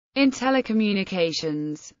In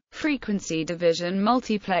telecommunications, frequency division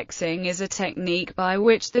multiplexing is a technique by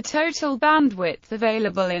which the total bandwidth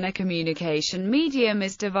available in a communication medium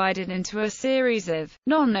is divided into a series of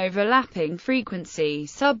non-overlapping frequency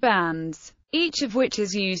subbands, each of which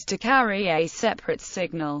is used to carry a separate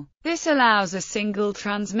signal. This allows a single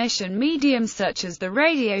transmission medium such as the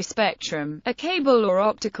radio spectrum, a cable or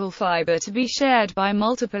optical fiber to be shared by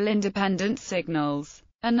multiple independent signals.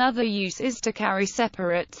 Another use is to carry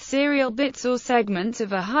separate serial bits or segments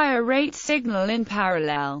of a higher rate signal in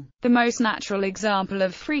parallel. The most natural example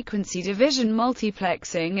of frequency division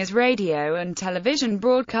multiplexing is radio and television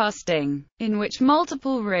broadcasting, in which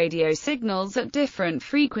multiple radio signals at different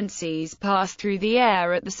frequencies pass through the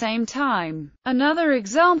air at the same time. Another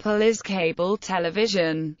example is cable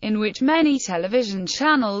television, in which many television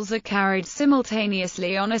channels are carried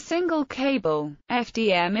simultaneously on a single cable.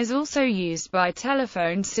 FDM is also used by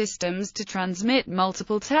telephone systems to transmit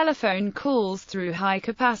multiple telephone calls through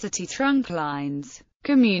high-capacity trunk lines.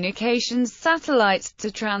 Communications satellites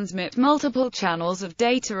to transmit multiple channels of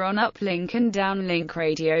data on uplink and downlink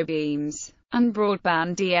radio beams, and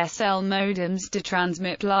broadband DSL modems to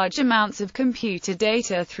transmit large amounts of computer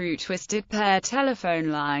data through twisted pair telephone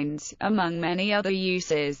lines, among many other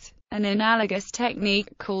uses. An analogous technique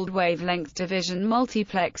called wavelength division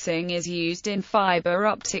multiplexing is used in fiber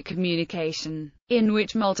optic communication, in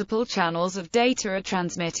which multiple channels of data are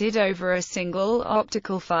transmitted over a single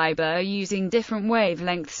optical fiber using different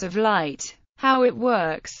wavelengths of light. How it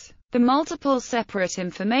works. The multiple separate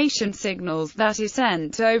information signals that is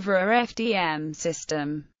sent over a FDM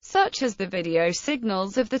system, such as the video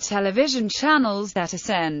signals of the television channels that are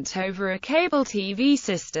sent over a cable TV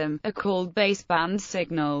system, are called baseband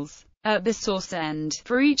signals. At the source end,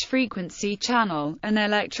 for each frequency channel, an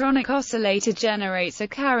electronic oscillator generates a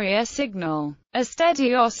carrier signal, a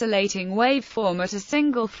steady oscillating waveform at a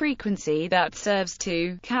single frequency that serves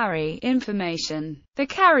to carry information. The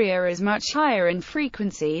carrier is much higher in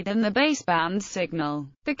frequency than the baseband signal.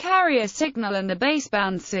 The carrier signal and the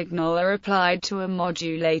baseband signal are applied to a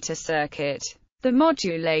modulator circuit. The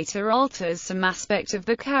modulator alters some aspect of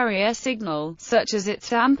the carrier signal, such as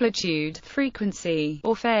its amplitude, frequency,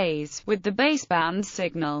 or phase, with the baseband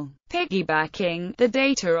signal, piggybacking the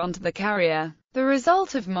data onto the carrier. The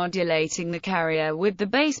result of modulating the carrier with the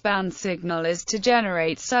baseband signal is to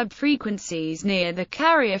generate sub-frequencies near the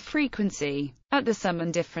carrier frequency, at the sum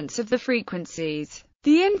and difference of the frequencies.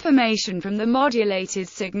 The information from the modulated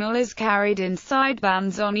signal is carried in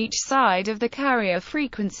sidebands on each side of the carrier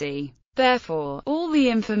frequency. Therefore, all the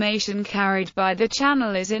information carried by the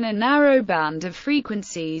channel is in a narrow band of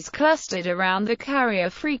frequencies clustered around the carrier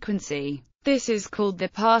frequency. This is called the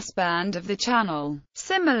passband of the channel.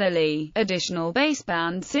 Similarly, additional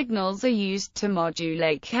baseband signals are used to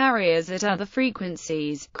modulate carriers at other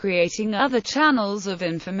frequencies, creating other channels of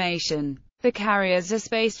information. The carriers are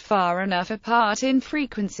spaced far enough apart in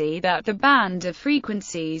frequency that the band of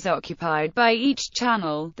frequencies occupied by each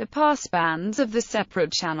channel, the passbands of the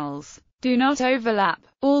separate channels, do not overlap.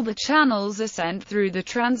 All the channels are sent through the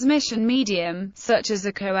transmission medium, such as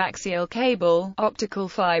a coaxial cable, optical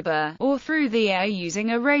fiber, or through the air using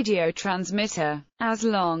a radio transmitter. As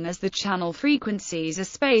long as the channel frequencies are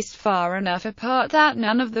spaced far enough apart that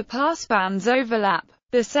none of the passbands overlap,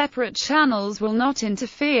 the separate channels will not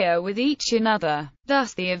interfere with each another.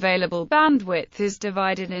 Thus the available bandwidth is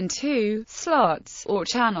divided into slots, or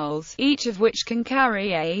channels, each of which can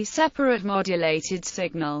carry a separate modulated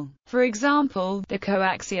signal. For example, the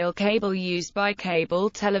coaxial cable used by cable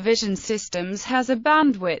television systems has a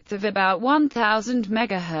bandwidth of about 1000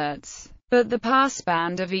 MHz. But the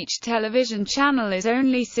passband of each television channel is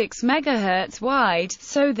only 6 MHz wide,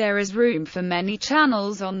 so there is room for many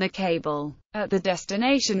channels on the cable. At the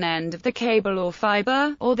destination end of the cable or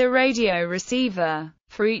fiber, or the radio receiver,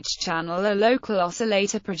 for each channel a local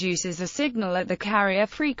oscillator produces a signal at the carrier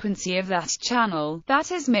frequency of that channel,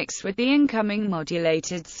 that is mixed with the incoming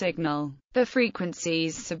modulated signal. The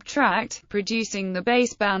frequencies subtract, producing the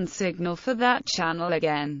baseband signal for that channel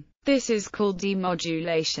again. This is called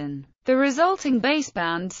demodulation. The resulting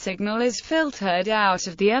baseband signal is filtered out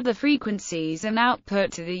of the other frequencies and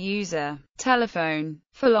output to the user. Telephone.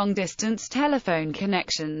 For long-distance telephone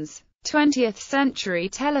connections, 20th-century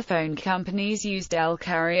telephone companies used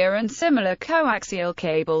L-carrier and similar coaxial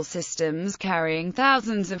cable systems carrying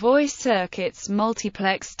thousands of voice circuits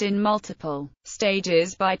multiplexed in multiple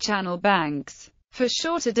stages by channel banks. For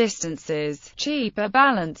shorter distances, cheaper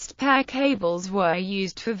balanced pair cables were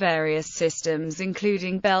used for various systems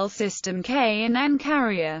including Bell System K and N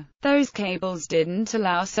carrier. Those cables didn't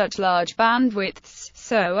allow such large bandwidths,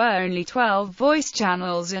 so only 12 voice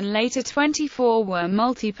channels and later 24 were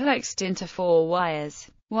multiplexed into 4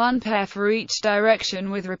 wires. One pair for each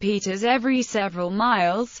direction with repeaters every several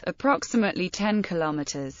miles, approximately 10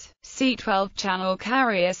 kilometers. See 12-channel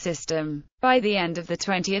carrier system. By the end of the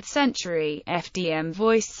 20th century, FDM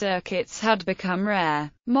voice circuits had become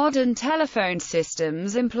rare. Modern telephone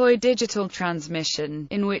systems employ digital transmission,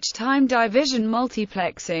 in which time division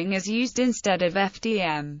multiplexing is used instead of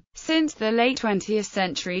FDM. Since the late 20th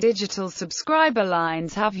century, digital subscriber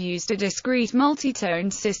lines have used a discrete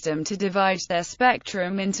multitone system to divide their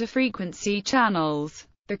spectrum into frequency channels.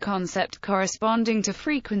 The concept corresponding to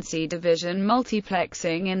frequency division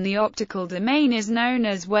multiplexing in the optical domain is known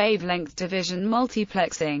as wavelength division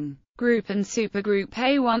multiplexing. Group and supergroup.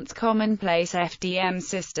 A once commonplace FDM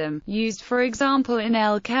system, used for example in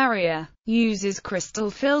L carrier, uses crystal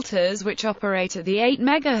filters which operate at the 8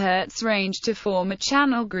 MHz range to form a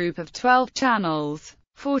channel group of 12 channels.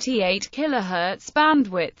 48 kHz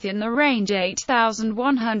bandwidth in the range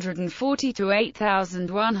 8140 to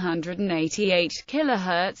 8188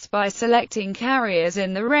 kHz by selecting carriers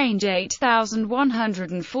in the range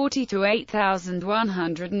 8140 to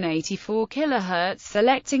 8184 kHz.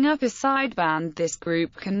 Selecting upper sideband, this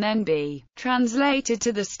group can then be translated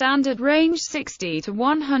to the standard range 60 to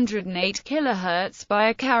 108 kHz by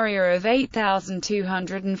a carrier of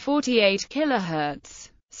 8248 kHz.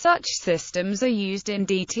 Such systems are used in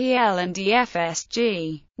DTL and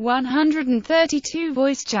DFSG. 132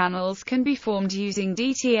 voice channels can be formed using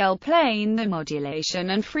DTL plane. The modulation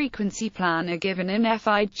and frequency plan are given in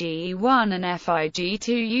FIG1 and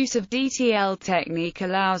FIG2. Use of DTL technique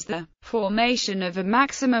allows the formation of a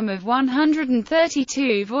maximum of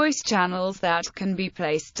 132 voice channels that can be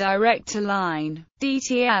placed direct to line.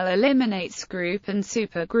 DTL eliminates group and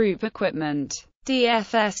supergroup equipment.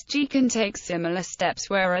 DFSG can take similar steps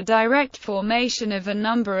where a direct formation of a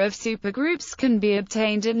number of supergroups can be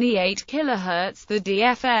obtained in the 8 kHz. The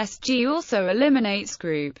DFSG also eliminates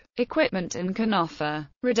group equipment and can offer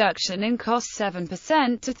reduction in cost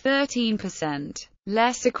 7% to 13%.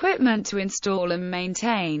 Less equipment to install and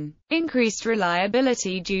maintain. Increased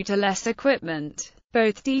reliability due to less equipment.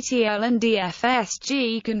 Both DTL and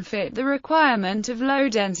DFSG can fit the requirement of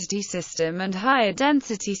low-density system and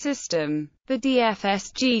higher-density system. The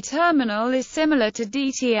DFSG terminal is similar to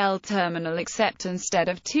DTL terminal except instead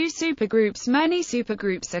of 2 supergroups, many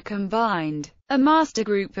supergroups are combined. A master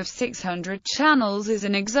group of 600 channels is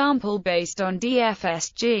an example based on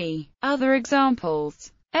DFSG. Other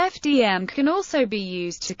examples. FDM can also be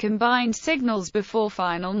used to combine signals before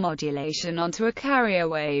final modulation onto a carrier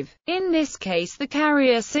wave. In this case, the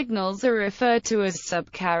carrier signals are referred to as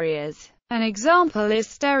subcarriers. An example is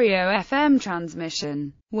stereo FM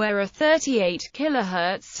transmission, where a 38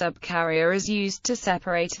 kHz subcarrier is used to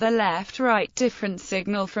separate the left-right different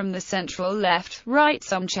signal from the central left-right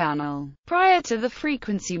sum channel, prior to the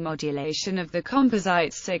frequency modulation of the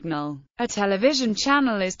composite signal. A television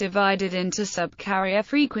channel is divided into subcarrier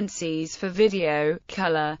frequencies for video,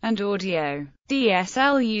 color, and audio.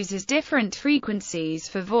 DSL uses different frequencies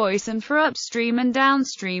for voice and for upstream and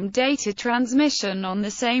downstream data transmission on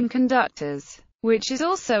the same conductors, which is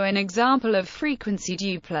also an example of frequency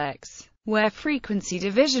duplex, where frequency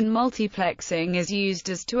division multiplexing is used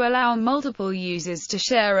as to allow multiple users to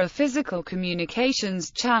share a physical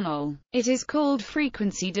communications channel. It is called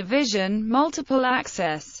frequency division multiple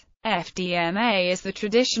access. FDMA is the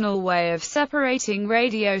traditional way of separating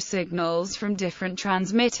radio signals from different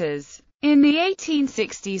transmitters. In the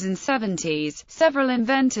 1860s and 70s, several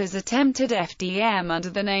inventors attempted FDM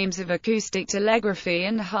under the names of acoustic telegraphy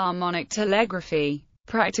and harmonic telegraphy.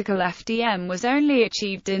 Practical FDM was only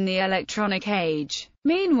achieved in the electronic age.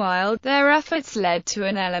 Meanwhile, their efforts led to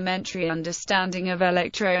an elementary understanding of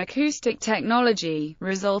electroacoustic technology,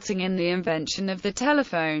 resulting in the invention of the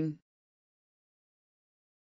telephone.